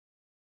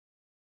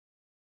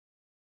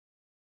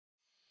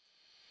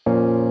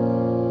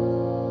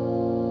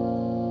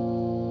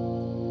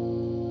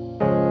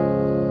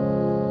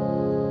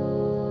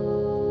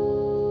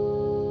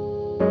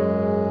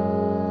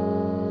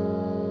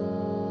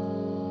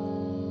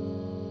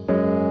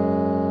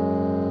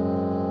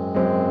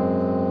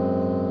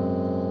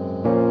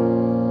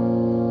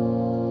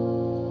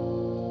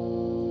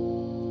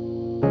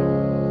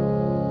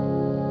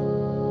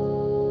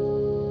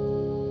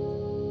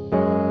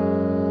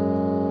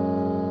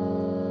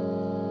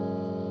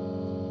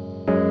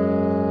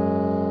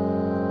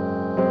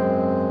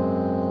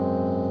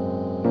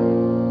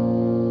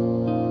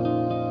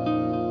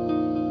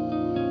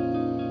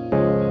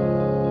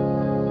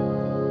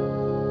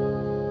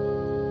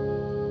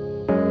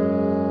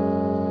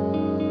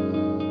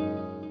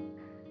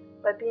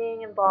by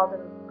being involved in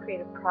the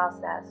creative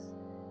process,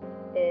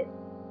 it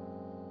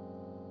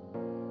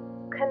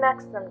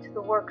connects them to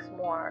the works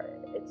more.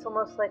 It's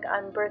almost like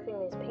I'm birthing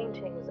these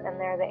paintings and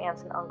they're the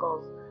aunts and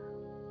uncles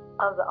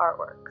of the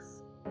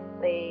artworks.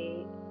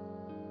 They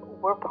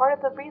were part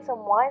of the reason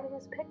why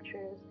these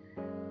pictures,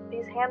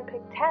 these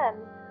hand-picked 10,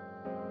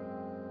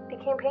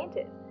 became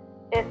painted.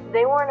 If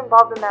they weren't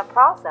involved in that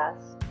process,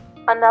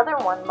 another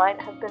one might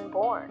have been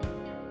born.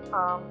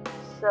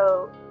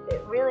 So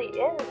it really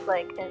is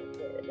like,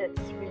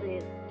 it's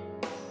really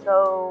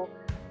so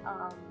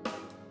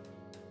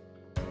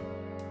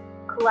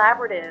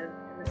collaborative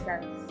in the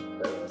sense,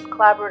 this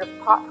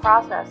collaborative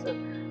process of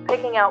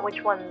picking out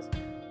which ones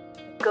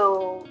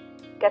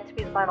get to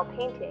be the final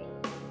painting.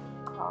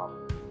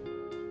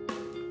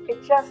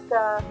 It's just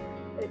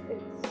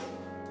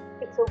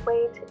it's a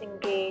way to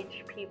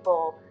engage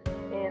people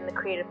in the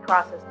creative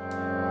process.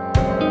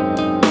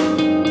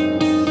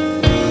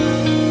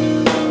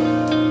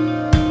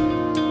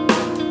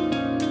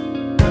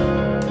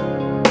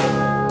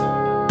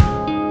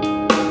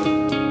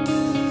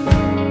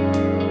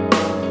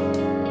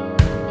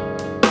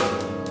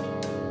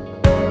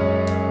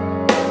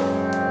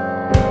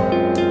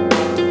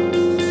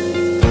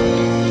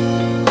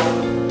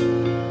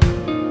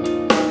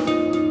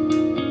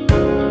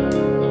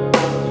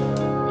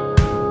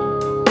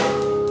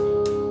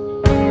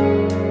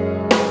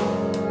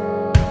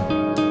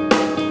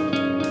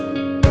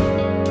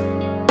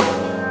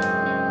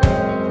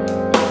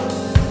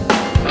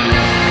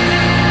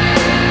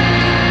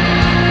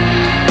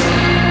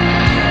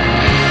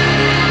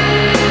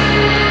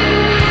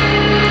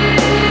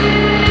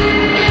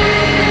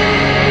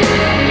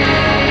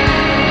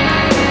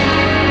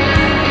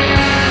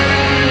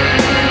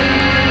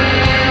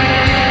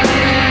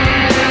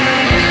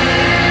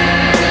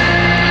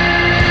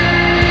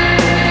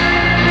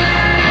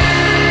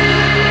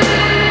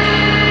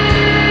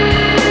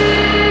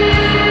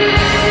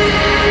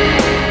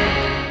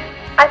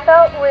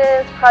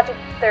 Project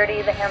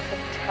 30, the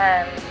Handpicked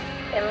 10,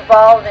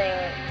 involving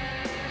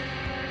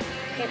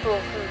people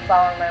who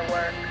follow my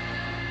work,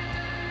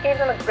 gave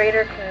them a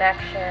greater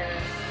connection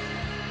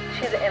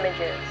to the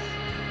images.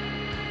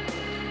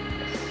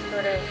 It's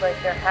sort of like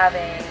they're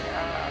having,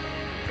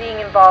 being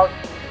involved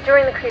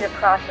during the creative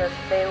process.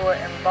 They were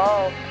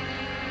involved,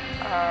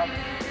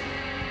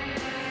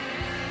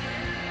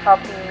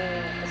 helping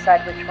me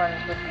decide which ones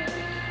would be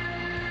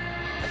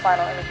the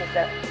final images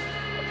that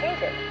were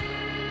painted.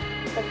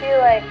 I feel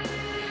like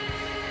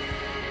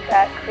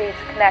that creates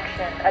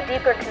connection, a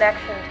deeper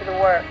connection to the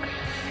work.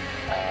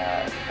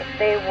 That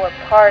they were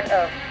part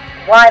of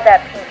why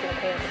that painting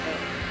came to be.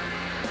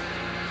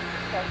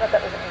 So I thought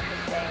that was an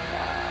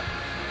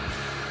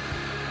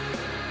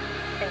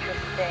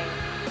interesting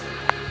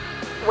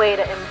way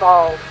to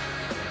involve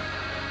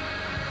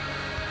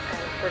and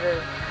sort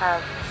of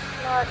have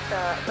not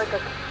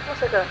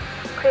almost like a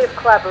creative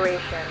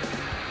collaboration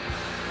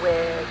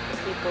with the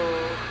people,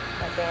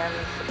 my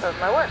fans of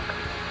my work.